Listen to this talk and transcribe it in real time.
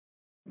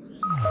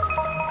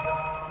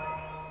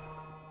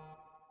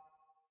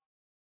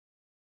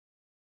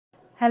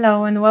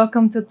Hello and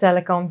welcome to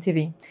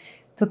TelecomTV.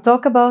 To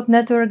talk about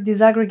network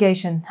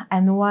disaggregation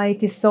and why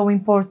it is so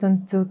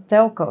important to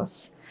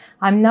telcos,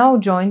 I'm now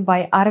joined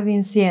by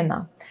Arvin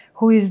Siena,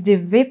 who is the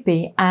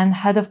VP and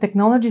Head of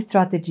Technology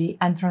Strategy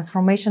and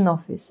Transformation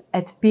Office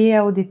at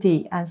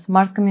PLDT and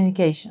Smart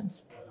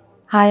Communications.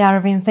 Hi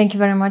Arvin, thank you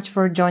very much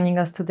for joining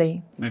us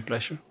today. My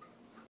pleasure.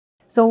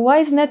 So why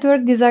is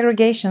network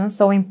disaggregation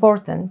so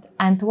important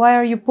and why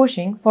are you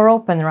pushing for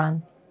Open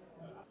RAN?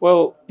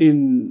 Well,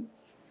 in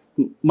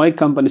my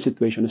company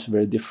situation is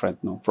very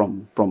different, no,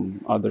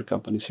 from other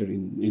companies here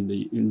in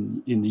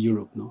the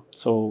Europe, no.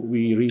 So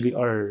we really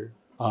are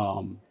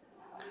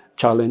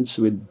challenged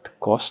with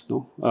cost,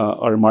 no.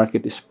 Our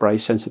market is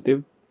price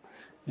sensitive,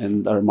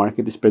 and our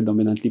market is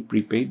predominantly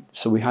prepaid.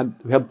 So we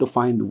have to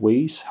find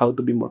ways how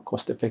to be more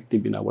cost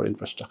effective in our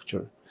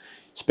infrastructure,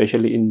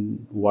 especially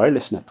in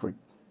wireless network,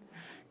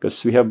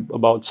 because we have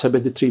about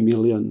 73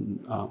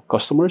 million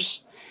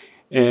customers,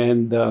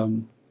 and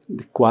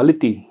the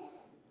quality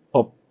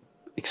of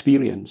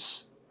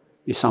experience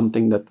is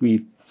something that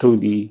we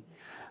truly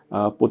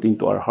put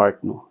into our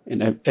heart, no?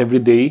 And every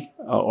day,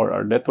 or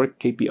our network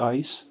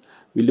KPIs,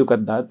 we look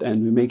at that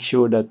and we make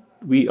sure that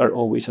we are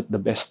always at the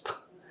best.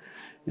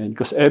 And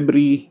because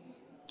every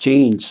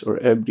change or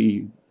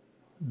every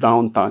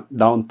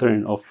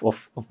downturn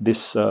of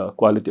this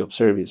quality of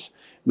service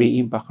may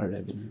impact our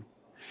revenue.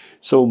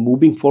 So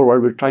moving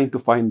forward, we're trying to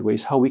find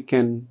ways how we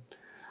can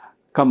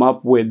come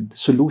up with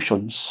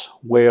solutions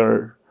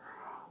where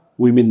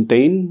we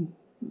maintain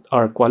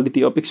our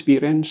quality of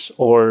experience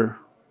or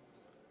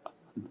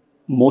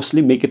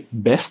mostly make it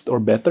best or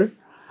better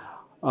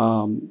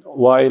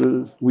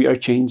while we are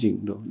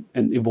changing, no,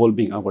 and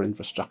evolving our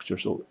infrastructure.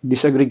 So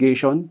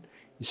disaggregation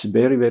is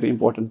very, very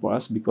important for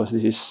us because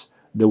this is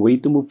the way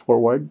to move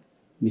forward.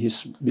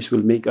 This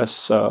will make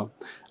us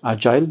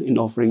agile in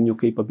offering new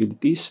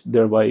capabilities,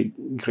 thereby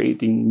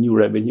creating new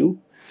revenue.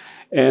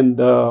 And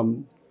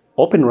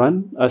Open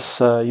RAN, as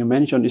you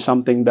mentioned, is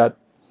something that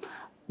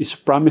is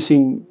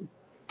promising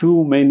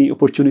too many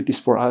opportunities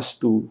for us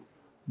to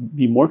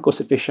be more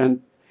cost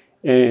efficient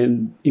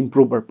and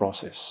improve our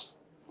process.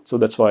 So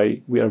that's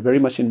why we are very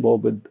much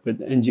involved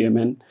with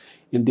NGMN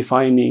in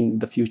defining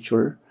the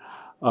future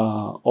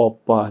of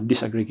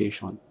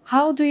disaggregation.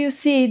 How do you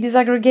see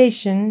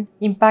disaggregation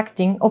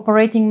impacting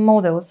operating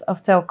models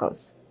of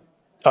telcos?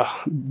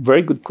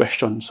 Very good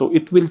question. So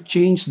it will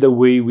change the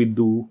way we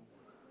do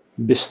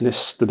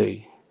business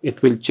today.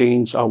 It will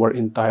change our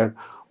entire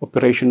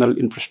operational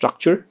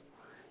infrastructure.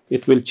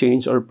 It will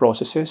change our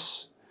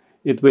processes.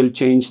 It will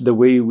change the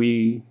way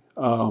we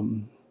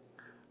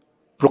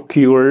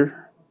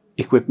procure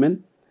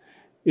equipment.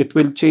 It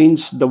will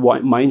change the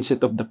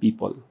mindset of the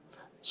people.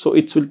 So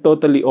it will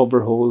totally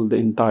overhaul the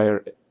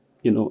entire,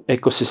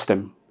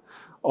 ecosystem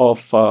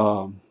of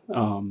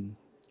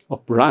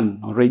RAN,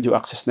 or radio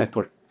access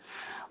network.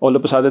 All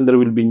of a sudden, there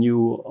will be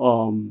new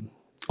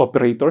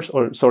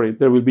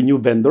there will be new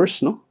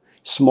vendors, no,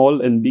 small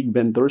and big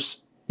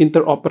vendors,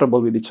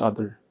 interoperable with each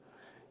other,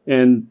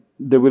 and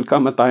there will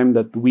come a time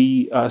that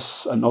we,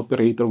 as an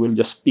operator, will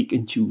just pick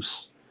and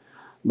choose.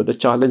 But the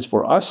challenge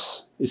for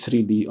us is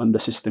really on the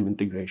system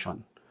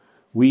integration.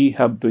 We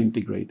have to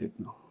integrate it,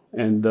 no?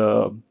 And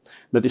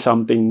that is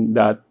something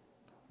that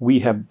we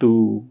have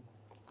to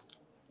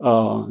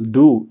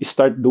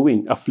start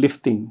doing,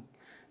 uplifting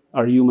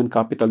our human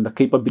capital, the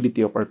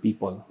capability of our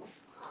people.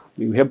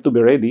 We have to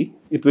be ready.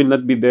 It will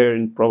not be there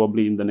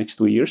probably in the next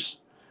 2 years,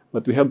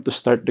 but we have to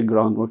start the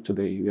groundwork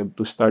today. We have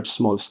to start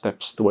small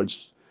steps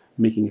towards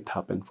making it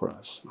happen for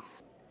us.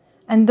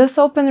 And does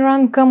Open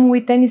RAN come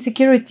with any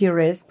security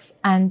risks?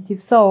 And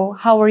if so,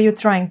 how are you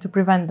trying to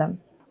prevent them?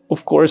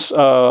 Of course,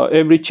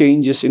 every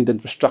changes in the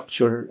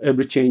infrastructure,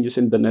 every changes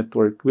in the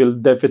network will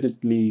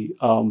definitely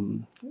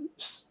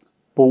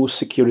pose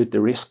security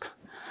risk.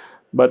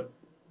 But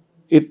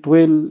it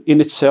will,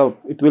 in itself,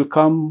 it will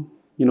come,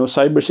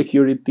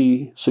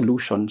 cybersecurity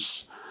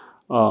solutions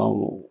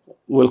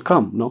will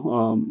come,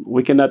 no?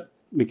 We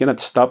cannot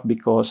stop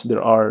because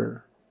there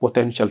are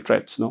potential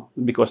threats, no?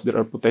 Because there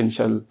are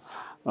potential,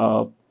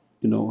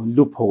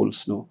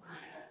 loopholes, no?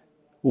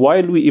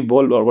 While we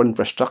evolve our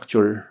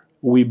infrastructure,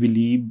 we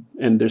believe,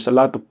 and there's a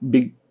lot of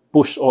big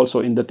push also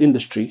in that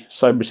industry,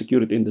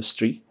 cybersecurity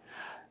industry,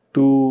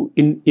 to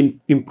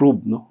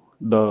improve, no,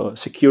 the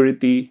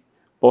security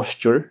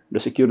posture,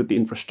 the security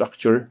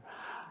infrastructure,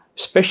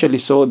 especially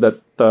so that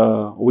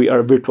we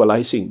are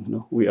virtualizing,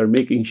 no? We are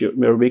making sure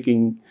we are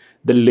making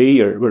the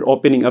layer, we're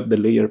opening up the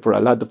layer for a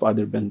lot of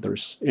other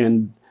vendors,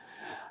 and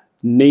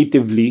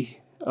natively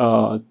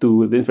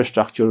to the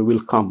infrastructure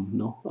will come,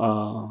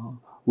 no,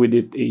 with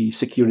it a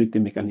security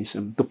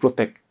mechanism to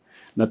protect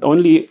not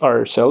only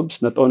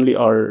ourselves, not only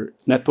our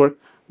network,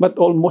 but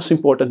most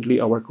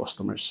importantly our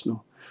customers,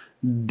 no?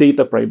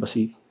 Data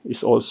privacy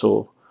is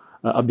also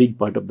a big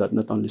part of that,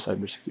 not only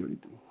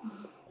cybersecurity.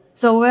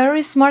 So where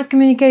is Smart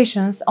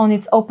Communications on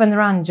its Open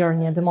RAN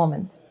journey at the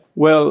moment?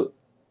 Well,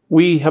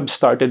 we have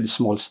started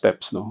small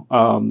steps, no?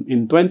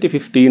 In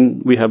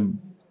 2015, we have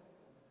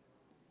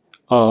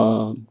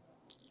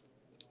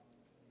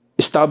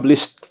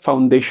established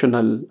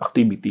foundational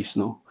activities.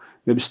 No,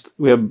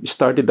 we have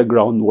started the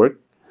groundwork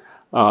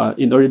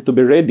in order to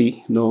be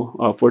ready,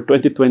 for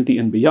 2020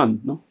 and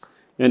beyond. No,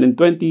 and in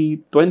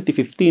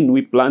 2015,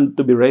 we planned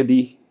to be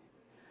ready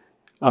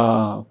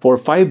for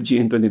 5G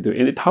in 2020,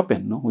 and it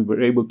happened. No, we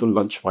were able to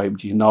launch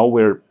 5G. Now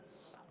we're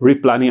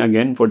replanning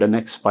again for the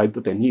next 5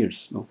 to 10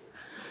 years. No,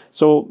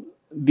 so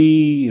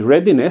the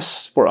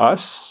readiness for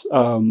us,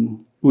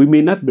 we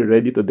may not be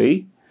ready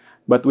today,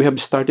 but we have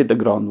started the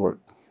groundwork.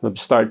 We have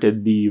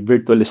started the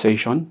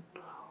virtualization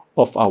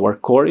of our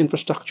core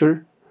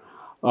infrastructure,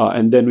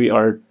 and then we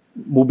are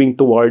moving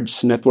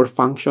towards network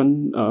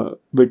function,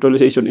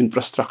 virtualization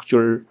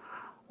infrastructure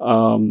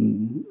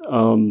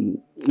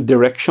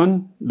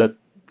direction, that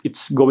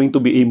it's going to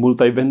be a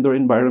multi-vendor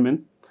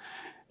environment.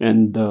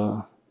 And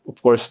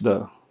of course,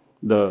 the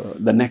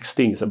next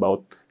thing is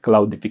about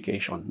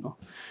cloudification. No?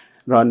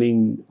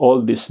 Running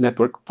all this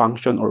network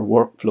function or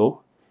workflow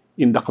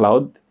in the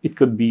cloud. It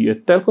could be a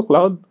telco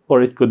cloud,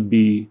 or it could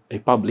be a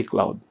public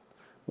cloud.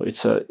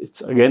 So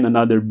it's again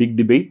another big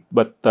debate,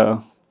 but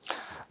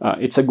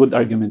it's a good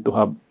argument to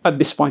have at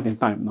this point in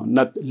time. No?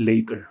 Not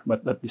later,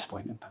 but at this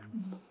point in time.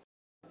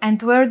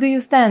 And where do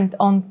you stand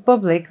on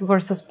public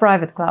versus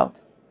private cloud?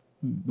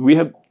 We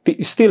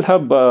still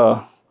have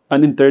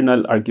an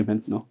internal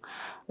argument. No,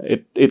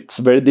 it's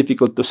very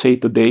difficult to say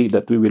today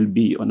that we will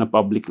be on a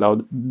public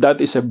cloud. That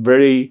is a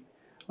very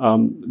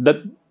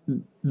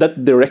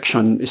that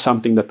direction is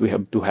something that we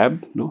have to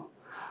have. No,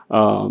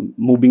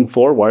 moving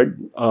forward,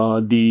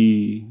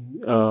 we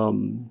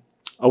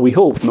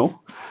hope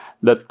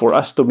that for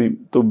us to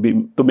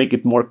make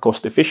it more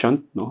cost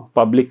efficient,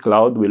 public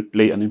cloud will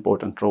play an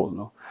important role.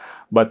 No,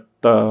 but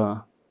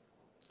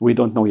we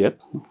don't know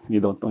yet. We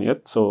don't know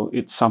yet. So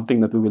it's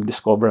something that we will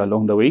discover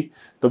along the way,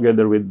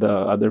 together with the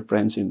other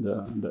friends in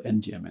the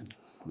NGMN.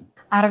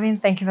 Arvin,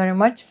 thank you very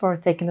much for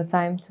taking the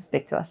time to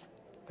speak to us.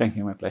 Thank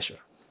you. My pleasure.